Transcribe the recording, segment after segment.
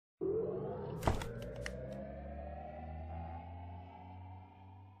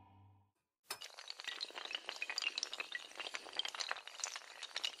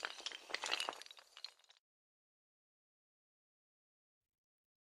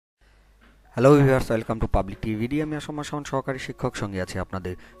Hello viewers, welcome to public TV. আমি আসমার শাওন, সহকারী শিক্ষক, সঙ্গে আছি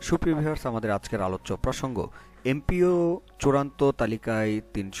আপনাদের সুপ্রিয় ভিউয়ার্স। আমাদের আজকের আলোচ্য প্রসঙ্গ এমপিও চূড়ান্ত তালিকায়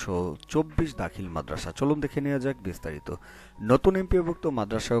 ৩২৪ দাখিল মাদ্রাসা। চলুন দেখে নেওয়া যাক বিস্তারিত। নতুন এমপিওভুক্ত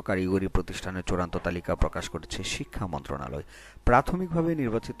মাদ্রাসা ও কারিগরি প্রতিষ্ঠানের চূড়ান্ত তালিকা প্রকাশ করেছে শিক্ষা মন্ত্রণালয়। প্রাথমিকভাবে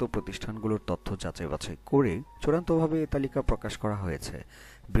নির্বাচিত প্রতিষ্ঠানগুলোর তথ্য যাচাই বাছাই করে চূড়ান্তভাবে এ তালিকা প্রকাশ করা হয়েছে।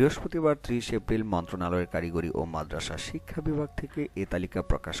 বৃহস্পতিবার ৩০ এপ্রিল মন্ত্রণালয়ের কারিগরি ও মাদ্রাসা শিক্ষা বিভাগ থেকে এ তালিকা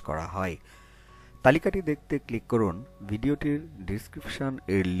প্রকাশ করা হয়। তালিকাটি দেখতে ক্লিক করুন ভিডিওটির ডিসক্রিপশন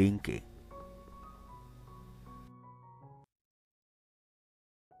এর লিংকে।